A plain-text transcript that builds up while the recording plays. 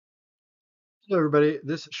Hello, everybody.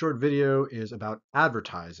 This short video is about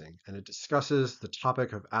advertising, and it discusses the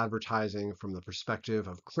topic of advertising from the perspective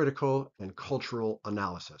of critical and cultural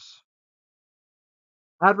analysis.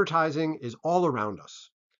 Advertising is all around us.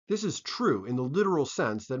 This is true in the literal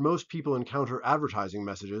sense that most people encounter advertising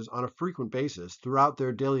messages on a frequent basis throughout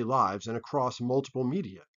their daily lives and across multiple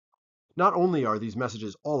media. Not only are these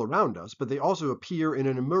messages all around us, but they also appear in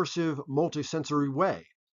an immersive, multisensory way.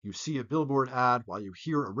 You see a billboard ad while you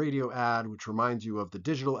hear a radio ad, which reminds you of the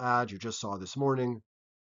digital ad you just saw this morning.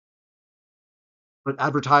 But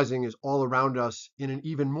advertising is all around us in an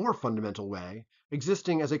even more fundamental way,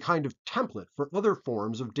 existing as a kind of template for other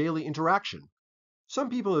forms of daily interaction. Some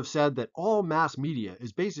people have said that all mass media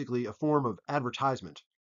is basically a form of advertisement.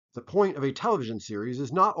 The point of a television series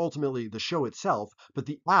is not ultimately the show itself, but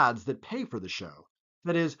the ads that pay for the show.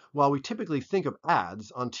 That is, while we typically think of ads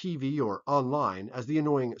on TV or online as the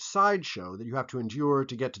annoying sideshow that you have to endure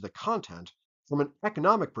to get to the content, from an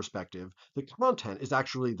economic perspective, the content is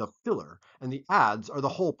actually the filler, and the ads are the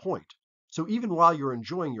whole point. So even while you're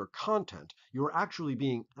enjoying your content, you're actually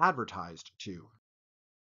being advertised to.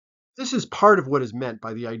 This is part of what is meant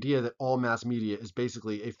by the idea that all mass media is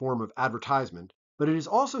basically a form of advertisement, but it is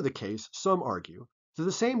also the case, some argue, that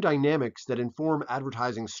the same dynamics that inform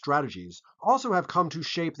advertising strategies also have come to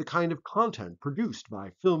shape the kind of content produced by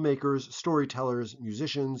filmmakers, storytellers,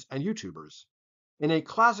 musicians, and YouTubers. In a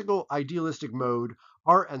classical idealistic mode,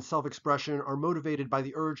 art and self-expression are motivated by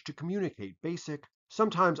the urge to communicate basic,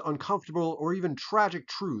 sometimes uncomfortable, or even tragic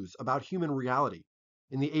truths about human reality.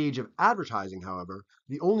 In the age of advertising, however,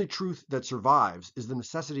 the only truth that survives is the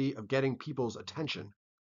necessity of getting people's attention.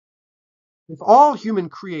 If all human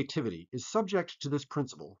creativity is subject to this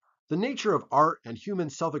principle, the nature of art and human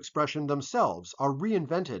self-expression themselves are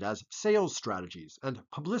reinvented as sales strategies and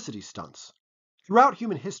publicity stunts. Throughout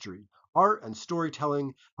human history, art and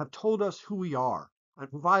storytelling have told us who we are and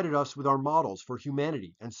provided us with our models for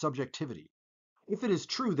humanity and subjectivity. If it is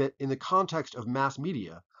true that in the context of mass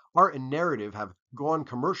media, art and narrative have gone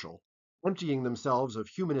commercial, emptying themselves of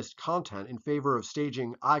humanist content in favor of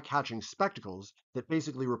staging eye-catching spectacles that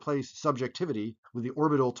basically replace subjectivity with the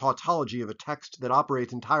orbital tautology of a text that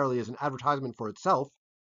operates entirely as an advertisement for itself,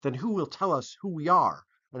 then who will tell us who we are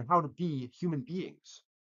and how to be human beings?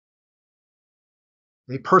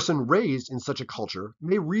 A person raised in such a culture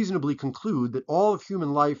may reasonably conclude that all of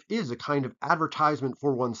human life is a kind of advertisement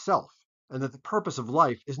for oneself, and that the purpose of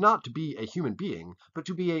life is not to be a human being, but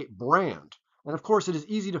to be a brand. And of course, it is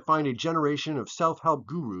easy to find a generation of self-help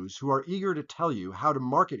gurus who are eager to tell you how to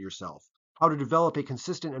market yourself, how to develop a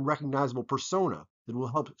consistent and recognizable persona that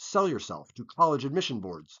will help sell yourself to college admission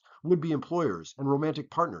boards, would-be employers, and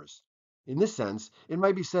romantic partners. In this sense, it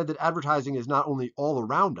might be said that advertising is not only all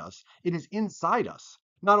around us, it is inside us,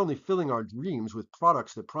 not only filling our dreams with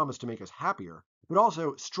products that promise to make us happier, but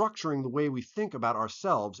also structuring the way we think about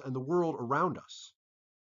ourselves and the world around us.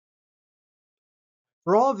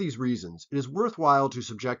 For all of these reasons, it is worthwhile to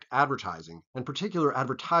subject advertising, and particular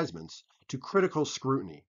advertisements, to critical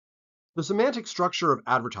scrutiny. The semantic structure of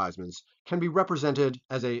advertisements can be represented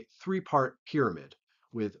as a three-part pyramid,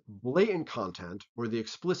 with blatant content, or the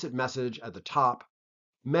explicit message at the top,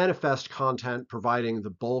 manifest content providing the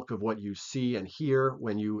bulk of what you see and hear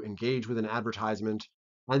when you engage with an advertisement,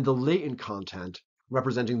 and the latent content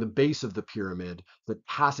representing the base of the pyramid, the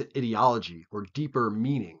tacit ideology or deeper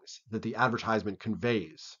meanings that the advertisement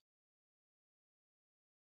conveys.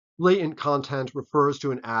 Latent content refers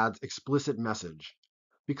to an ad's explicit message.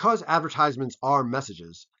 Because advertisements are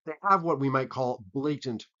messages, they have what we might call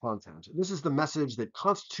blatant content. This is the message that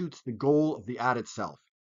constitutes the goal of the ad itself.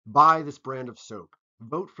 Buy this brand of soap.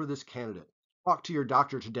 Vote for this candidate. Talk to your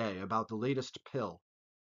doctor today about the latest pill.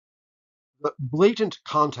 The blatant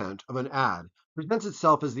content of an ad presents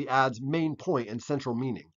itself as the ad's main point and central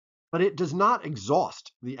meaning, but it does not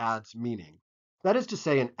exhaust the ad's meaning. That is to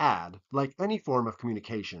say, an ad, like any form of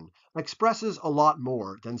communication, expresses a lot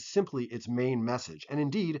more than simply its main message. And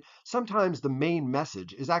indeed, sometimes the main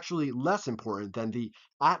message is actually less important than the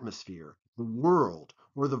atmosphere, the world,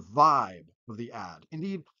 or the vibe of the ad.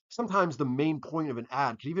 Indeed, sometimes the main point of an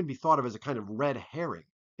ad can even be thought of as a kind of red herring,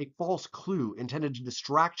 a false clue intended to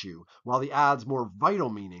distract you while the ad's more vital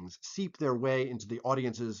meanings seep their way into the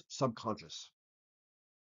audience's subconscious.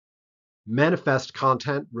 Manifest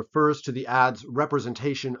content refers to the ad's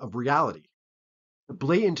representation of reality. The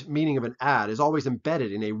blatant meaning of an ad is always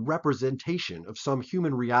embedded in a representation of some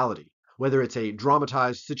human reality, whether it's a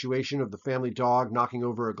dramatized situation of the family dog knocking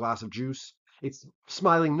over a glass of juice, a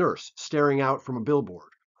smiling nurse staring out from a billboard,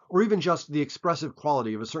 or even just the expressive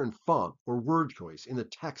quality of a certain font or word choice in the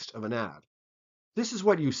text of an ad. This is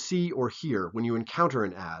what you see or hear when you encounter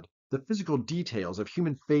an ad, the physical details of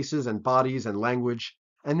human faces and bodies and language,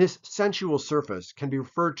 and this sensual surface can be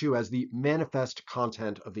referred to as the manifest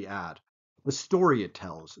content of the ad. The story it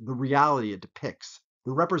tells, the reality it depicts,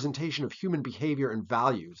 the representation of human behavior and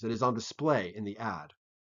values that is on display in the ad.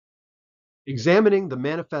 Examining the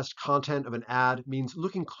manifest content of an ad means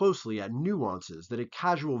looking closely at nuances that a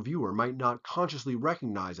casual viewer might not consciously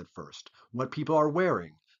recognize at first. What people are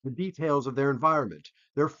wearing, the details of their environment,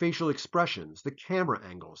 their facial expressions, the camera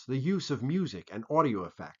angles, the use of music and audio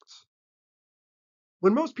effects.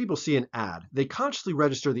 When most people see an ad, they consciously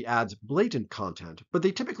register the ad's blatant content, but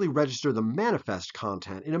they typically register the manifest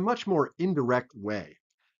content in a much more indirect way.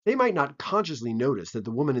 They might not consciously notice that the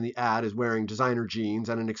woman in the ad is wearing designer jeans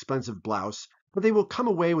and an expensive blouse, but they will come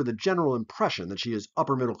away with a general impression that she is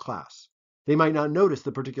upper middle class. They might not notice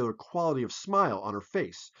the particular quality of smile on her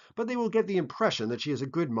face, but they will get the impression that she is a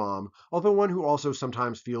good mom, although one who also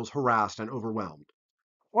sometimes feels harassed and overwhelmed.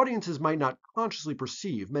 Audiences might not consciously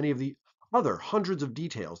perceive many of the other hundreds of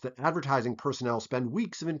details that advertising personnel spend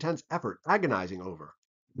weeks of intense effort agonizing over.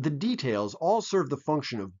 The details all serve the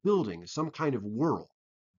function of building some kind of world.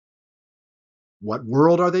 What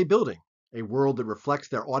world are they building? A world that reflects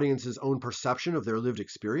their audience's own perception of their lived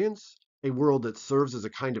experience? A world that serves as a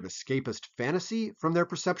kind of escapist fantasy from their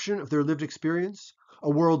perception of their lived experience? A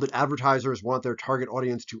world that advertisers want their target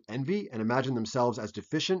audience to envy and imagine themselves as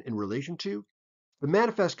deficient in relation to? The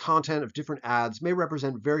manifest content of different ads may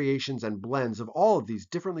represent variations and blends of all of these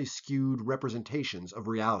differently skewed representations of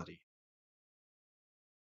reality.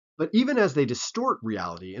 But even as they distort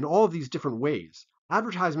reality in all of these different ways,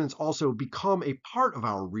 advertisements also become a part of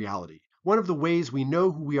our reality, one of the ways we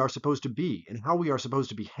know who we are supposed to be and how we are supposed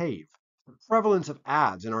to behave. The prevalence of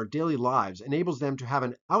ads in our daily lives enables them to have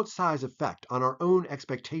an outsized effect on our own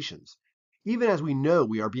expectations. Even as we know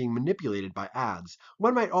we are being manipulated by ads,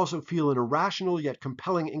 one might also feel an irrational yet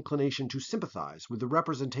compelling inclination to sympathize with the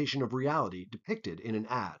representation of reality depicted in an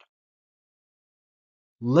ad.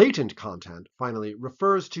 Latent content, finally,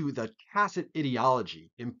 refers to the tacit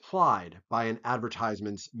ideology implied by an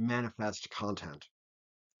advertisement's manifest content.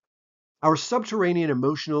 Our subterranean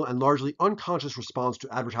emotional and largely unconscious response to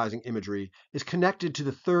advertising imagery is connected to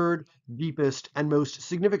the third, deepest, and most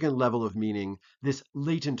significant level of meaning, this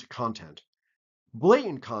latent content.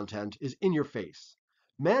 Blatant content is in your face.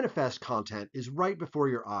 Manifest content is right before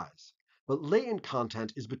your eyes. But latent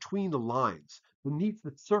content is between the lines, beneath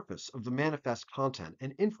the surface of the manifest content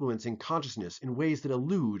and influencing consciousness in ways that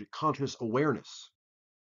elude conscious awareness.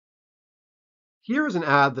 Here is an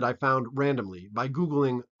ad that I found randomly by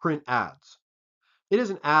Googling print ads. It is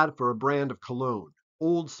an ad for a brand of cologne,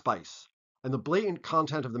 Old Spice, and the blatant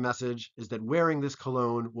content of the message is that wearing this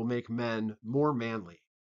cologne will make men more manly.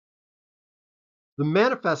 The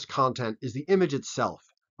manifest content is the image itself,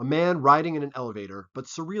 a man riding in an elevator, but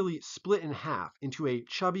surreally split in half into a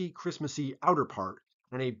chubby, Christmassy outer part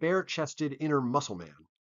and a bare-chested inner muscle man.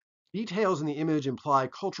 Details in the image imply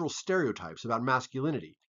cultural stereotypes about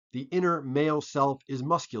masculinity. The inner male self is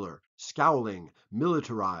muscular, scowling,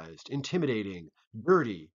 militarized, intimidating,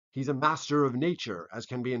 dirty. He's a master of nature, as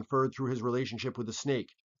can be inferred through his relationship with the snake,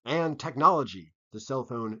 and technology, the cell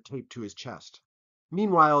phone taped to his chest.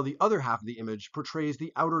 Meanwhile, the other half of the image portrays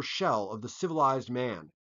the outer shell of the civilized man,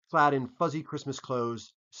 clad in fuzzy Christmas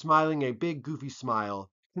clothes, smiling a big goofy smile,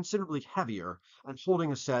 considerably heavier, and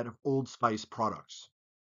holding a set of Old Spice products.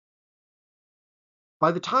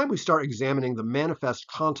 By the time we start examining the manifest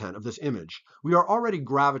content of this image, we are already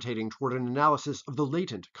gravitating toward an analysis of the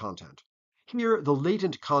latent content. Here, the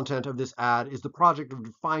latent content of this ad is the project of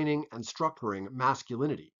defining and structuring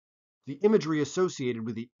masculinity. The imagery associated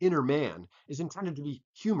with the inner man is intended to be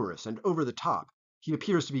humorous and over the top. He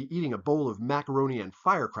appears to be eating a bowl of macaroni and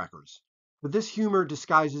firecrackers. But this humor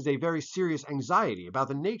disguises a very serious anxiety about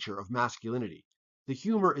the nature of masculinity. The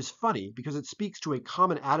humor is funny because it speaks to a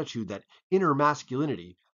common attitude that inner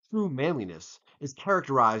masculinity, true manliness, is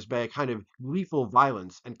characterized by a kind of gleeful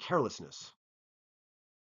violence and carelessness.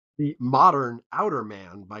 The modern outer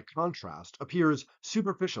man, by contrast, appears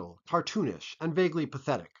superficial, cartoonish, and vaguely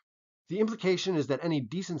pathetic. The implication is that any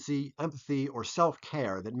decency, empathy, or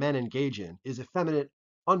self-care that men engage in is effeminate,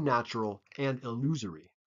 unnatural, and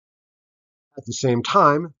illusory. At the same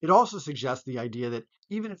time, it also suggests the idea that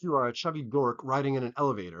even if you are a chubby dork riding in an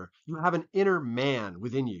elevator, you have an inner man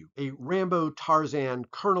within you, a Rambo Tarzan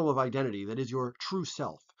kernel of identity that is your true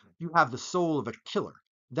self. You have the soul of a killer.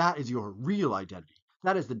 That is your real identity.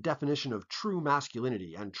 That is the definition of true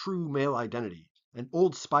masculinity and true male identity. And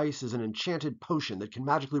Old Spice is an enchanted potion that can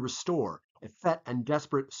magically restore effete and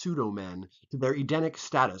desperate pseudo-men to their Edenic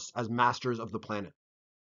status as masters of the planet.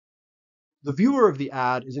 The viewer of the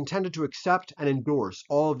ad is intended to accept and endorse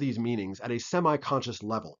all of these meanings at a semi-conscious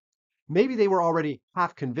level. Maybe they were already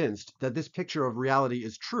half convinced that this picture of reality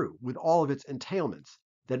is true, with all of its entailments,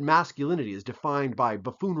 that masculinity is defined by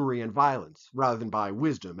buffoonery and violence, rather than by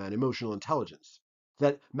wisdom and emotional intelligence,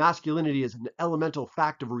 that masculinity is an elemental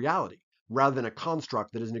fact of reality, rather than a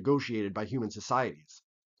construct that is negotiated by human societies,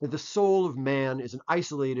 that the soul of man is an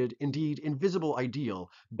isolated, indeed invisible ideal,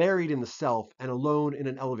 buried in the self and alone in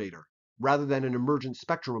an elevator, rather than an emergent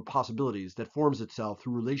spectrum of possibilities that forms itself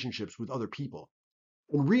through relationships with other people.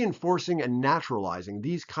 In reinforcing and naturalizing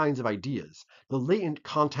these kinds of ideas, the latent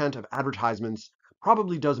content of advertisements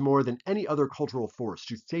probably does more than any other cultural force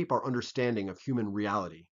to shape our understanding of human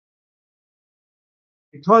reality.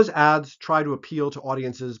 Because ads try to appeal to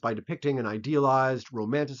audiences by depicting an idealized,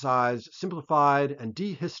 romanticized, simplified, and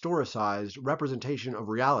dehistoricized representation of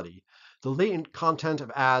reality, the latent content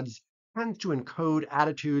of ads tends to encode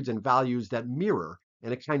attitudes and values that mirror,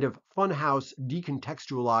 in a kind of funhouse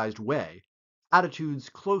decontextualized way, attitudes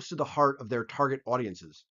close to the heart of their target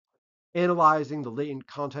audiences. Analyzing the latent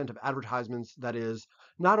content of advertisements, that is,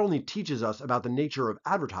 not only teaches us about the nature of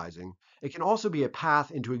advertising, it can also be a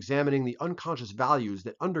path into examining the unconscious values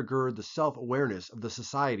that undergird the self-awareness of the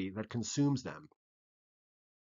society that consumes them.